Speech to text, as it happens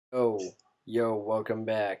Yo, welcome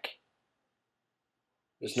back.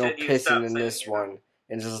 There's You no said you pissing stopped in saying this yo. one.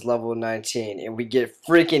 And this is level 19. And we get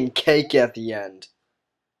freaking cake at the end.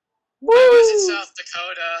 Woo! I was in South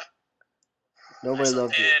Dakota. Nobody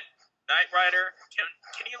loved you. And Knight Rider,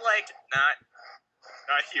 can you like not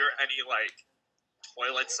hear any like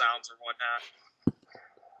toilet sounds or whatnot?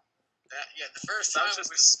 Yeah, the first That time was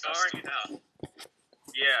just was scarring disgusting. enough.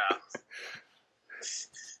 Yeah.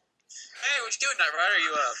 Hey, what you doing, Knight Rider? Are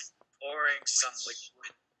you pouring some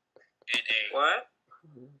liquid in a... What?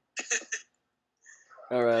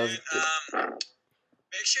 Alright,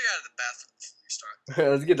 make sure you're out of the bathroom before you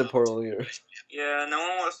start. let's get the portal here. Yeah, no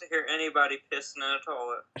one wants to hear anybody pissing in a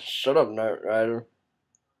toilet. Shut up, Knight Rider.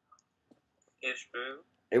 Ish boo.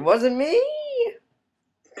 It wasn't me!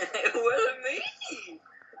 It wasn't me!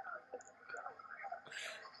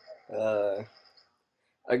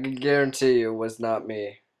 I can guarantee you it was not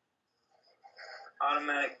me.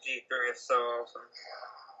 Automatic G3 is so awesome.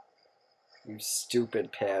 You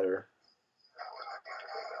stupid patter.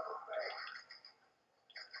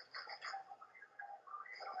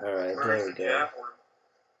 Alright, there Where's we the go. javelin?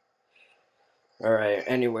 Alright,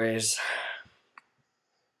 anyways.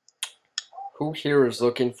 Who here is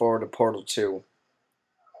looking forward to Portal 2?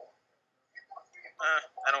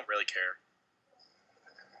 I don't really care.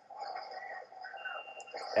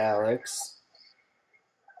 Alex.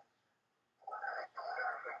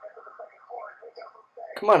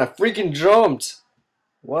 Come on, I freaking jumped!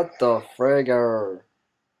 What the frigger?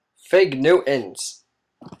 Fake Newtons.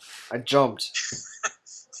 I jumped.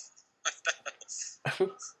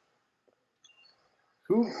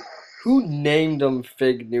 Who named them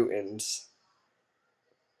Fig Newtons?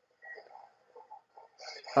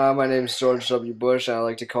 Hi, my name's George W. Bush, and I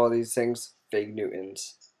like to call these things Fig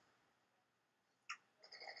Newtons.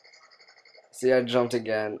 See, I jumped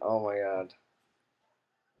again. Oh my god.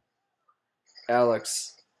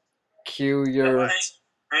 Alex, cue your...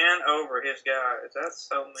 Ran over his guys. That's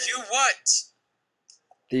so mean. You what?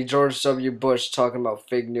 The George W. Bush talking about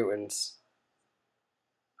Fig Newtons.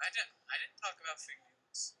 I didn't talk about fig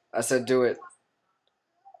Newtons. I said do it.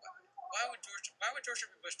 Why would George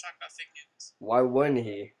W. Bush talk about fig Newtons? Why wouldn't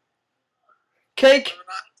he? Cake! We're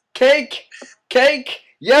not. Cake! Cake!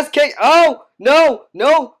 Yes, cake! Oh! No!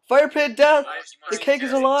 No! Fire pit death! The cake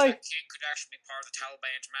is a lie! That cake could actually be part of the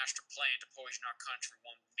Taliban's master plan to poison our country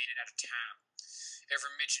 1 minute at a time.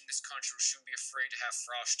 Every mention in this country will soon be afraid to have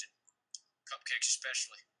frosting. Cupcakes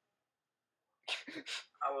especially.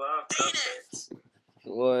 I love cupcakes.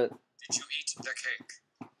 What? Did you eat the cake?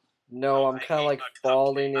 No, I'm kind of like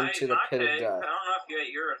falling I into ate the my pit of cake. death. I don't know if you ate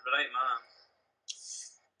yours, but I ate mine.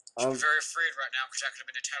 I'm very afraid right now because that could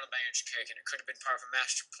have been a Taliban's cake and it could have been part of a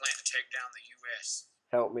master plan to take down the U.S.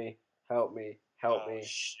 Help me. Help me. Help me.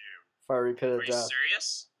 Shoot. Fiery pit of Are you death.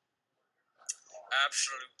 serious?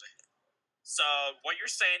 Absolutely. So what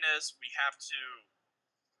you're saying is we have to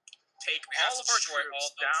take We have all to of our destroy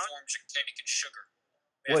all troops known down. forms of cake and sugar.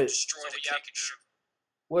 We have Wait. to destroy So the we have cake and to- sugar.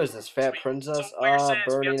 What is this, Fat Princess? So what you're saying is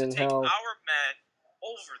we Burning have in to take hell. our men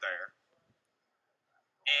over there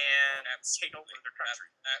and take over their country.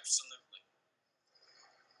 Absolutely.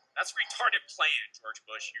 That's a retarded plan, George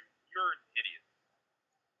Bush. You're an idiot.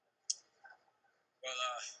 Well,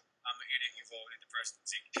 I'm an idiot. You voted the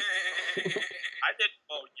presidency. I didn't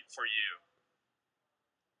vote for you.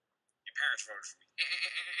 Your parents voted for me.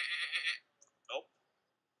 Nope.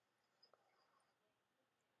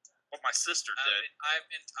 But my sister did. I've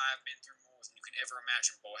been through more than you can ever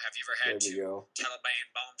imagine, boy. Have you ever There had we two go. Taliban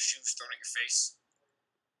bomb shoes thrown at your face?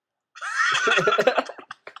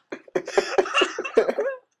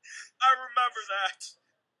 I remember that.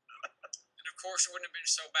 And of course, it wouldn't have been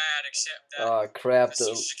so bad, except that Oh crap!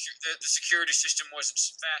 the security system wasn't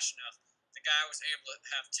fast enough. The guy was able to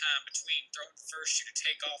have time between throwing the first shoe to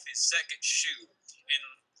take off his second shoe and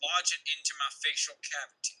lodge it into my facial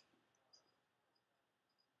cavity.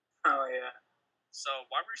 Oh yeah. So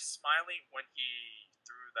why were you smiling when he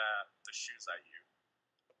threw the shoes at you?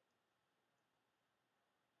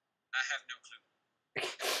 I have no clue.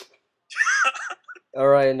 All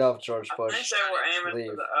right, enough, George I Bush. think they were aiming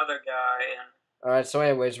Leave. for the other guy, and All right, so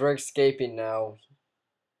anyways, we're escaping now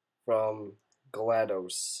from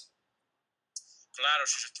GLaDOS.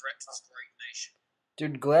 GLaDOS is a threat to this great nation.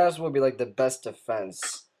 Dude, GLaDOS would be like the best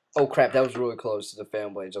defense. Oh crap, that was really close to the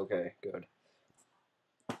fan blades. Okay, good.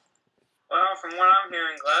 well, from what I'm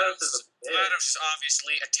hearing, GLaDOS is a bitch. GLaDOS is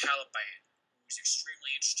obviously a Taliban who is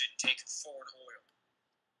extremely interested in taking foreign oil.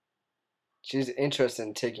 She's interested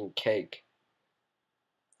in taking cake.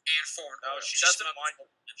 And foreign No, oil. she She's doesn't not want. for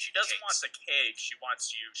She doesn't want cakes. the cake. She wants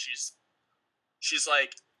you. She's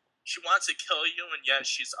like She wants to kill you, and yet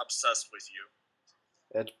she's obsessed with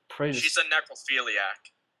you. It's pretty. She's a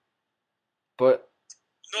necrophiliac. But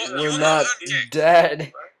No, we're you're not uncaked.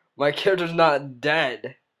 dead. My character's not dead.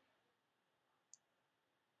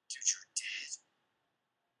 Dude, you're dead.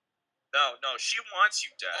 No, she wants you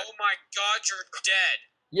dead. Oh my god, you're dead.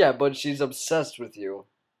 Yeah, but she's obsessed with you.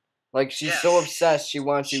 Like, she's Yeah. so obsessed, she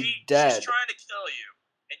wants you dead. She's trying to kill you,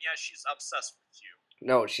 and yet she's obsessed with you.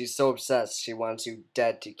 No, she's so obsessed, she wants you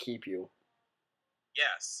dead to keep you.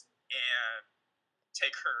 Yes, and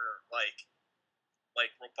take her like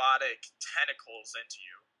robotic tentacles into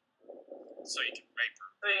you, so you can rape her.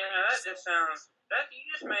 So, that just sounds.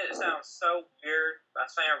 You just made it sound so weird by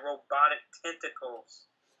saying robotic tentacles.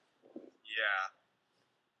 Yeah.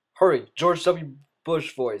 Hurry, George W.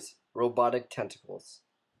 Bush voice. Robotic tentacles.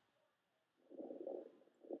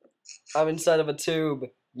 I'm inside of a tube.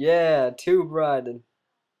 Yeah, tube riding.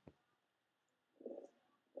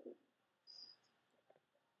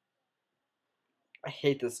 I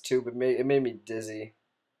hate this tube. It made me dizzy.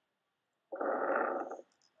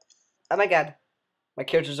 Oh my god. My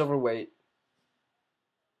character's overweight.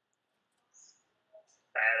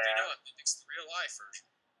 You know, it mimics the real life version.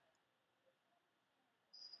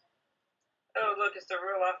 Oh, look, it's the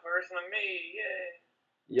real life version of me. Yay.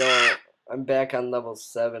 Yo, I'm back on level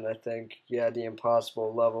 7, I think. Yeah, the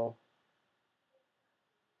impossible level.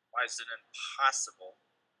 Why is it impossible?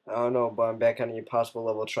 I don't know, but I'm back on the impossible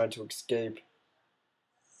level trying to escape.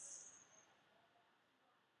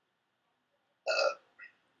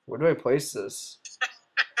 Where do I place this?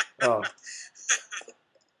 Oh. Wow.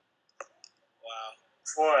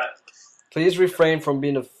 What? Please refrain from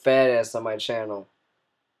being a fat ass on my channel.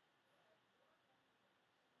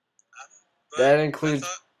 But That I includes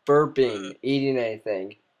thought- burping, eating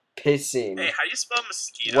anything, pissing. Hey, how do you spell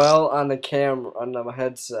mosquito? Well, on the camera, on the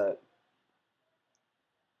headset.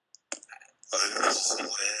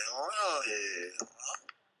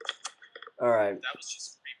 Alright. That was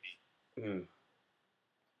just creepy. Mm.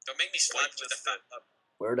 Don't make me slap you with the flounder.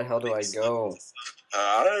 Where the hell do I go?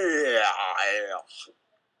 I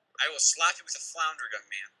will slap you with a flounder, young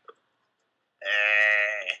man.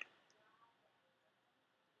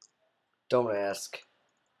 Don't ask.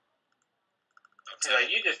 Don't tell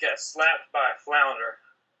You just got slapped by a flounder.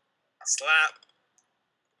 Slap.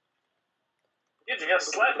 You just got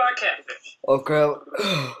slapped by a catfish. Oh crap.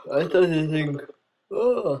 I thought the thing.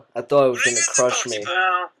 Oh, I thought it was Bring gonna in the crush me. porcupine.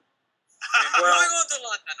 No. I'm Well- going on to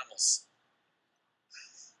land animals.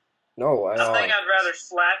 No, I think I'd rather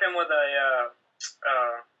slap him with a,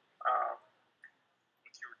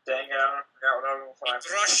 dang, I forgot what I was In going to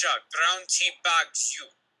Russia, brown tea bags you.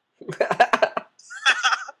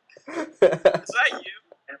 Is that you?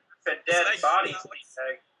 A dead Is that body you?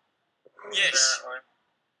 tag, Yes, apparently.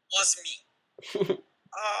 was me.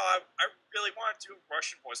 Oh, I really want to do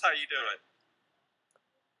Russian voice. How you doing?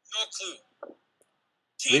 No clue.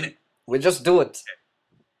 Teen, we just do it.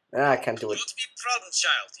 Ah, I can't do it. don't be proud,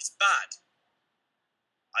 child. It's bad.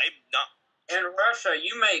 I'm not. In Russia,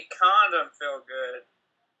 you make condom feel good.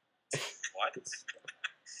 What? And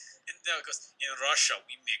there it goes. In Russia,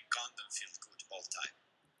 we make condom feel good all time.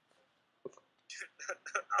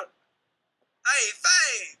 Hey,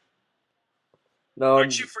 fine. No,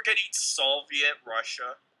 Aren't you forgetting Soviet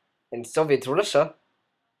Russia? in Soviet Russia,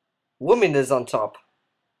 woman is on top.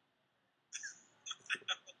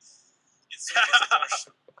 In Soviet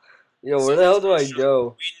Russia. Yo, where the hell do I Russia,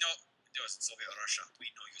 go? We know. There was Soviet Russia. We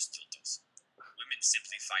know you still those. Women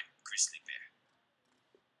simply find grizzly bear.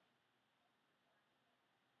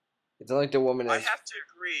 It's not like the woman I is. have to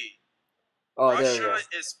agree. Oh, there we go. Russia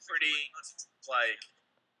is pretty, like,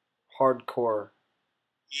 Hardcore.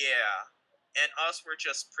 yeah. And us, we're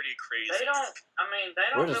just pretty crazy. They don't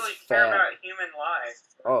We're just really care fat. about human life.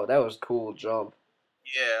 Oh, that was cool jump.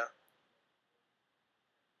 Yeah.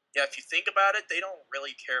 Yeah, if you think about it, they don't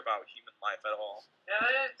really care about human life at all.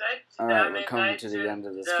 Yeah, Alright, we're coming to the end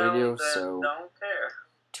of this video, so don't care.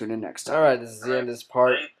 tune in next time. Alright, this is the end of this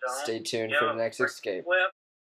part. They don't Stay tuned give for a the next frick escape. flip